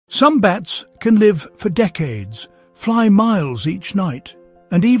Some bats can live for decades, fly miles each night,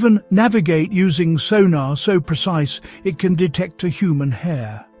 and even navigate using sonar so precise it can detect a human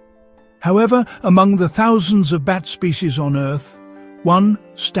hair. However, among the thousands of bat species on Earth, one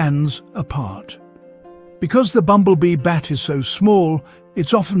stands apart. Because the bumblebee bat is so small,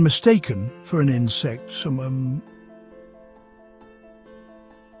 it's often mistaken for an insect.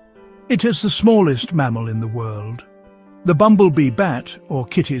 It is the smallest mammal in the world. The bumblebee bat, or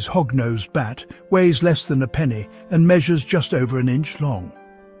Kitty's hog-nosed bat, weighs less than a penny and measures just over an inch long.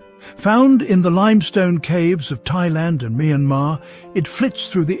 Found in the limestone caves of Thailand and Myanmar, it flits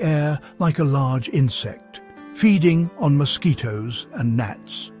through the air like a large insect, feeding on mosquitoes and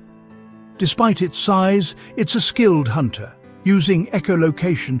gnats. Despite its size, it's a skilled hunter, using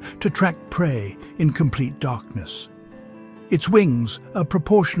echolocation to track prey in complete darkness. Its wings are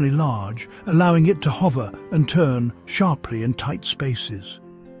proportionally large, allowing it to hover and turn sharply in tight spaces.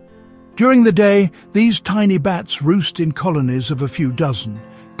 During the day, these tiny bats roost in colonies of a few dozen,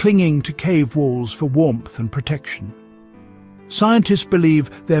 clinging to cave walls for warmth and protection. Scientists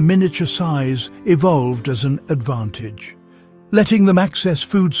believe their miniature size evolved as an advantage, letting them access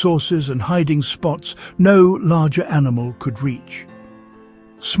food sources and hiding spots no larger animal could reach.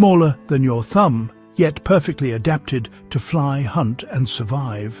 Smaller than your thumb, yet perfectly adapted to fly, hunt and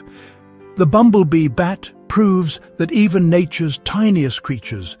survive, the bumblebee bat proves that even nature's tiniest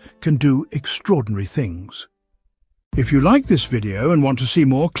creatures can do extraordinary things. If you like this video and want to see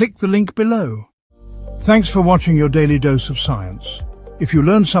more, click the link below. Thanks for watching your daily dose of science. If you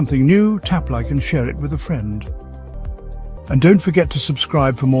learned something new, tap like and share it with a friend. And don't forget to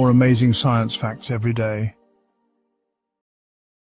subscribe for more amazing science facts every day.